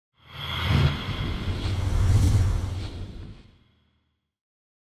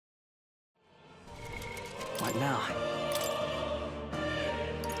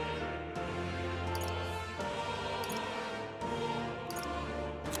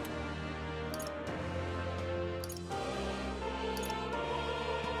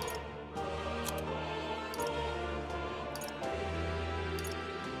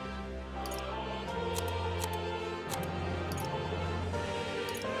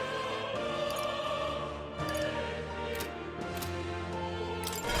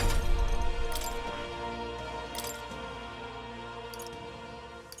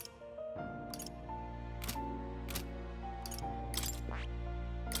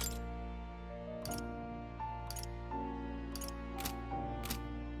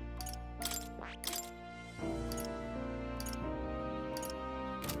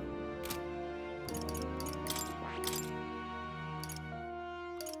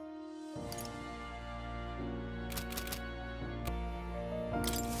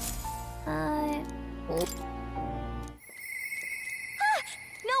No!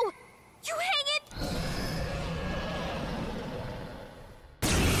 You hang it!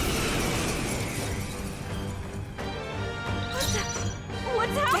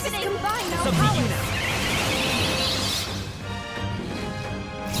 What's happening? Combine now.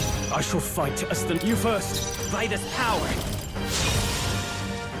 I shall fight as the you first. By this power.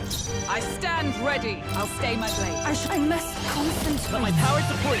 I stand ready. I'll stay my blade. I must concentrate. Let my power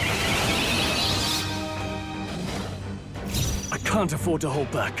support you. I can't afford to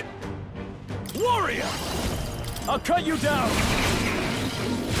hold back. Warrior! I'll cut you down!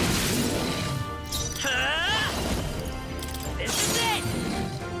 This is it!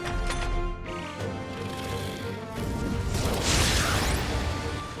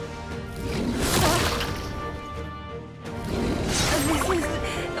 This is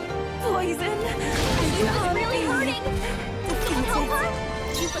poison. She was really hurting. Someone help her?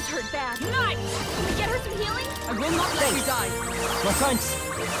 She was hurt bad. Nice! Can we get her some healing? I will not let you die. My thanks.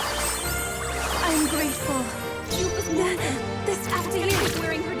 I'm grateful. She was wounded. This after you is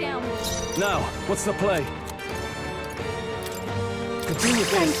wearing her down. Now, what's the play? Continue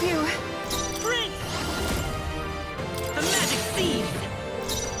this. Thank you. Prince! The magic seed!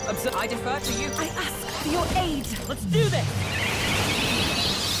 I defer to you. I ask for your aid. Let's do this!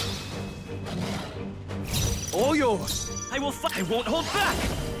 All yours. I will fight. I won't hold back!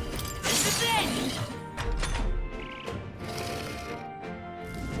 This is it!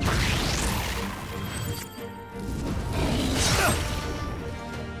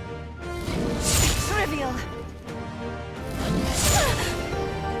 Trivial.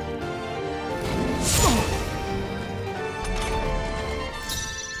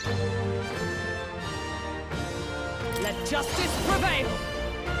 Let justice prevail!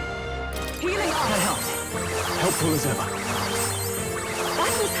 Healing arms! Helpful as ever.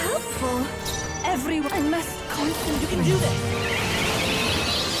 That was helpful. Everyone, I must concentrate. You can do this!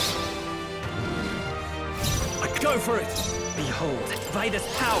 I go for it. Behold, by this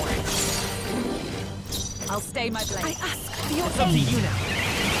power! I'll stay my blade. I ask for your It's up to aid. you now.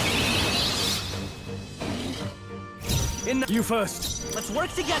 You first. Let's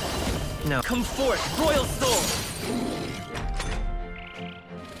work together! Now, come forth, royal soul!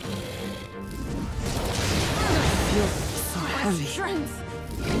 So heavy. Strength.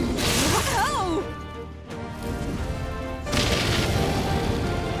 Whoa!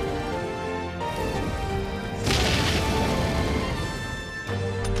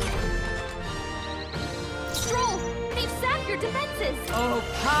 Stroll! They've sapped your defenses! Oh,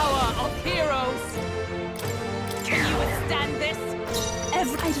 power of heroes! Can you withstand this?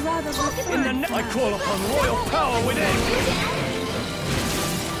 I'd rather walk In the I call upon royal power within.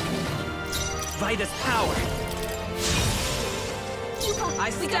 By this power! I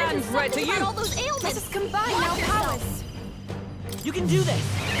stand ready to you! All those ailments. Let us combine our powers! You can do this!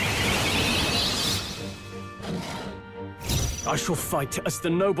 I shall fight as the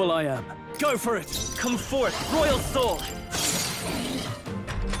noble I am. Go for it. Come forth, royal soul!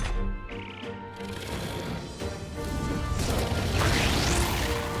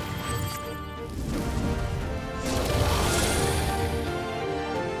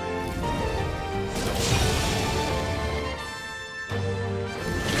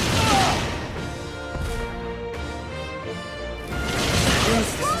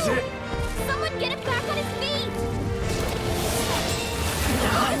 Someone get him back on his feet!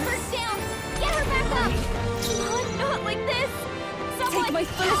 Get her down! Get her back up! Come on, not like this! Someone take my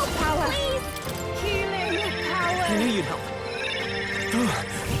fullest power! Please! Healing power! I knew you'd help.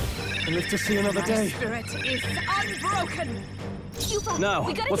 I live to see another day. Spirit is unbroken! Yuba, Now,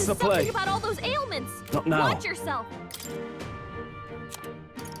 we gotta what's do the play? something about all those ailments! Not now. Watch yourself!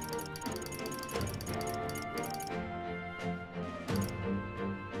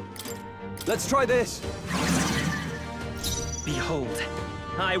 Let's try this. Behold,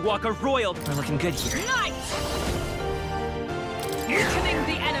 I walk a royal... We're looking good here. Knight! Weakening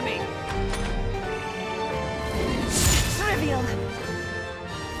the enemy! Trivial!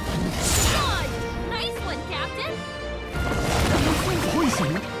 God! Nice one, Captain!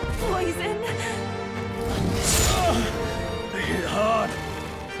 Poison. Poison! They hit hard.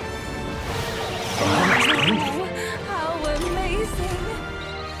 Oh, how amazing!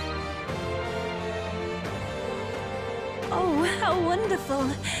 Oh, how wonderful!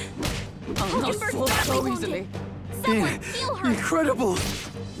 I'll not fall so easily. Someone heal her! Incredible.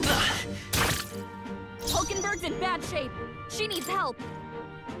 Hulkenberg's in bad shape. She needs help.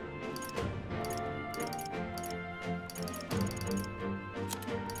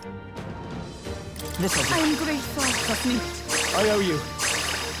 This'll do. I'm grateful. Trust me. I owe you.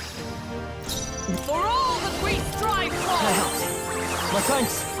 For all that we strive for! My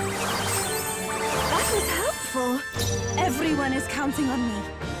thanks. That was helpful. Everyone is counting on me.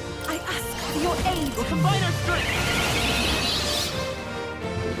 I ask for your aid. We'll combine our strength!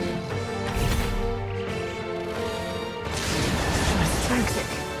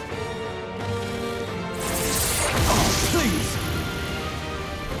 Please!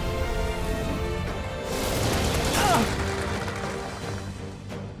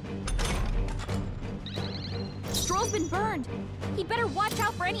 Stroll's been burned. He'd better watch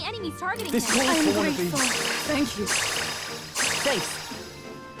out for any enemies targeting This him. calls I'm for one of grateful. these. Thank you. Thanks!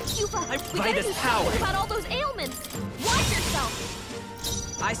 Yufa, we by gotta this do power. something about all those ailments. Watch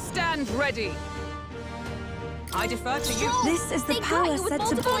yourself. I stand ready. I defer to you. Stroll, This is the they got power you with set to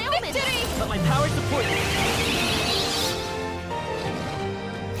multiple ailments. Let my power support you.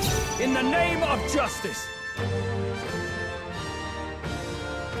 In the name of justice!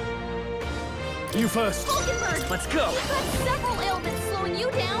 You first. Falkenberg, Let's go! you've got several ailments slowing you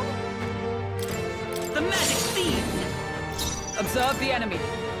down. The magic thieves! Observe the enemy.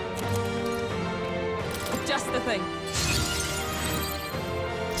 Just the thing.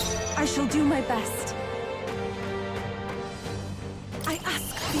 I shall do my best. I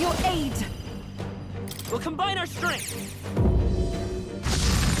ask for your aid. We'll combine our strength.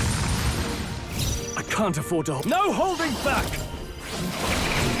 I can't afford to. No holding back!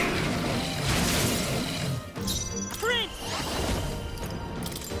 Prince!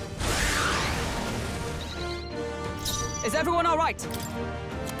 Is everyone all right?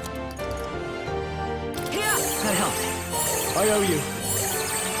 Here! That helped. I owe you.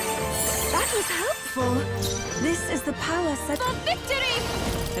 That was helpful. This is the power set. For victory!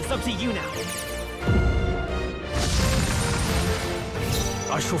 It's up to you now.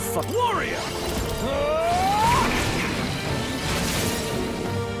 I shall fight. Warrior!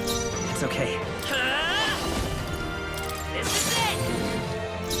 It's okay. This is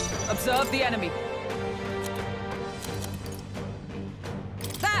it! Observe the enemy.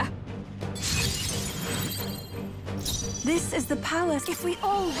 There! This is the power. If we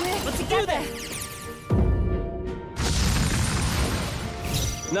all work Let's do together. this!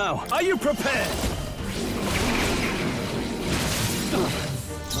 Now, are you prepared? Not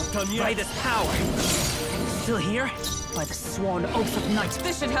done By yet. this power. Still here? By the sworn oath of knights.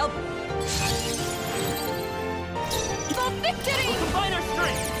 This should help. For victory! We'll combine our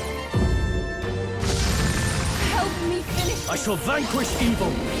strength. Help me finish. I shall vanquish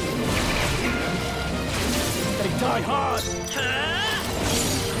evil. They die hard.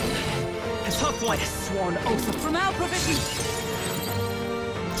 A tough one. By the sworn oath of... From our provision.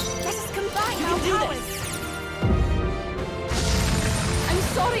 Let us combine You our can do powers. this. I'm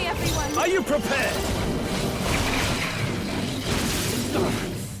sorry, everyone. Are you prepared?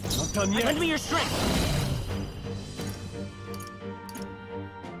 Not done yet. Lend me your strength.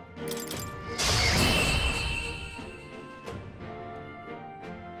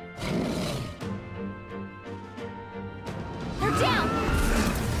 They're down!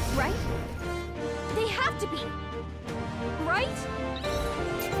 Right? They have to be. Right?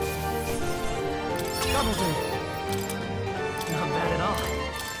 Double do. Not bad at all.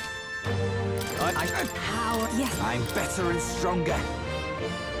 Power. Yes. I'm better and stronger.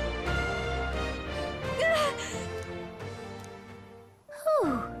 Whew.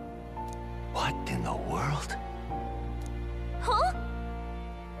 What in the world? Huh?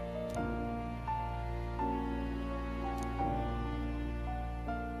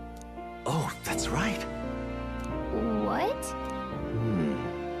 Oh, that's right. What?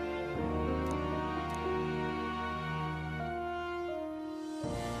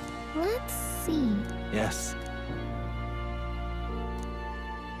 Let's see. Yes.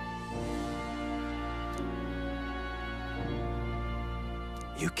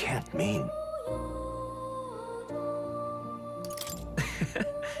 You can't mean...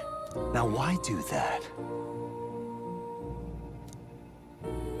 Now why do that?